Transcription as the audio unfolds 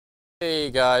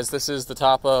Hey guys, this is the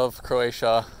top of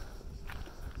Croatia.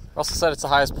 Russell said it's the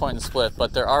highest point in Split,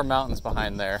 but there are mountains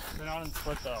behind there. They're not in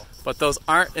Split though. But those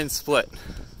aren't in Split.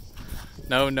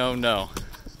 No, no, no.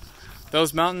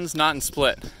 Those mountains, not in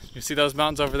Split. You see those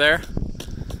mountains over there?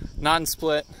 Not in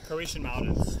Split. Croatian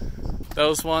mountains.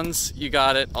 Those ones, you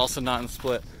got it, also not in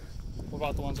Split. What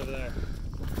about the ones over there?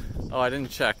 Oh, I didn't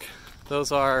check.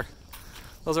 Those are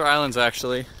islands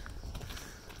actually.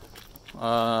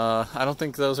 I don't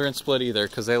think those are in Split either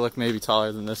because they look maybe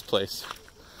taller than this place.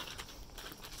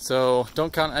 So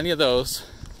don't count any of those.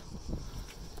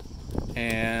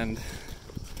 And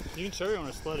you can show everyone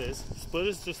where Split is. Split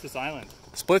is just this island.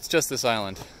 Split's just this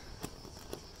island.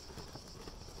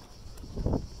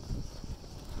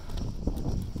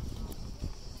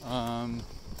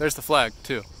 There's the flag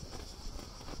too.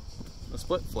 The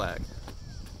Split flag.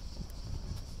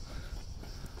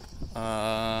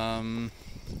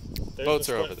 Boats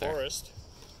are over there. Forest.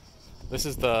 This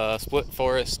is the Split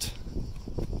Forest.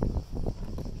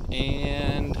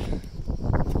 And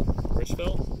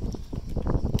Richville?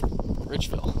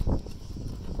 Richville.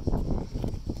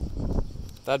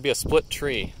 That'd be a split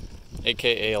tree,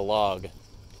 aka a log.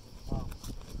 Wow.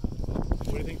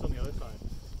 What do you think's on the other side?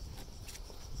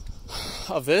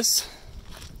 Of this?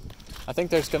 I think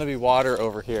there's gonna be water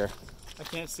over here. I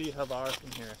can't see Havar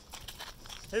from here.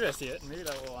 Maybe I see it. Maybe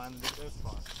that little island is this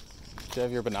far. Do you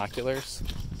have your binoculars?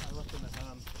 I left them at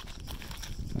home.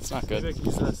 That's not good. Maybe I can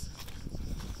use this.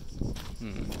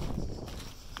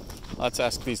 Let's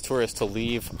ask these tourists to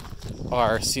leave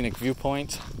our scenic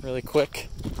viewpoint really quick.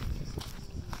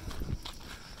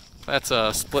 That's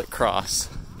a split cross.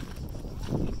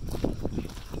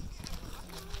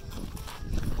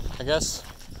 I guess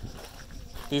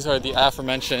these are the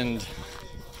aforementioned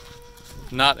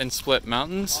not in Split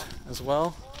mountains as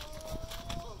well.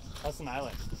 That's an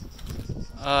island.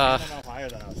 I don't know higher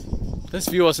than us. This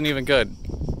view wasn't even good.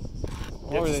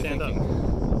 What were they stand thinking?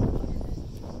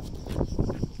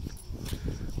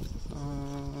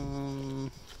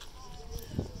 Up.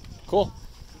 Cool.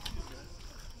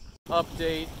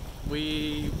 Update.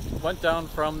 We went down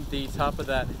from the top of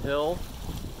that hill.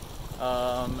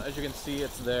 As you can see,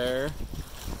 it's there.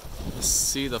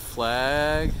 See the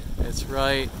flag? It's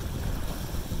right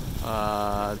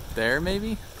there,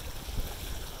 maybe?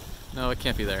 No, it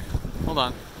can't be there. Hold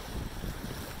on.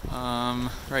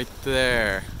 Right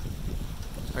there.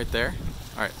 Right there?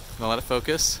 Alright, I'm gonna let it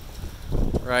focus.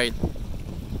 Right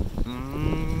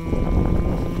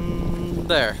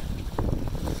there.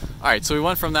 Alright, so we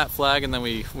went from that flag and then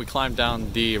we climbed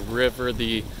down the river,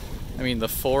 the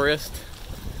forest.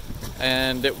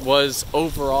 And it was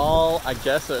overall, I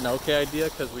guess, an okay idea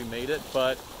because we made it,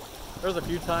 but there was a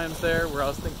few times there where I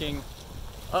was thinking,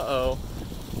 uh-oh,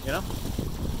 you know?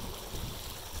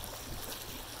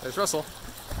 There's Russell.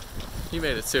 He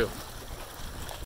made it too.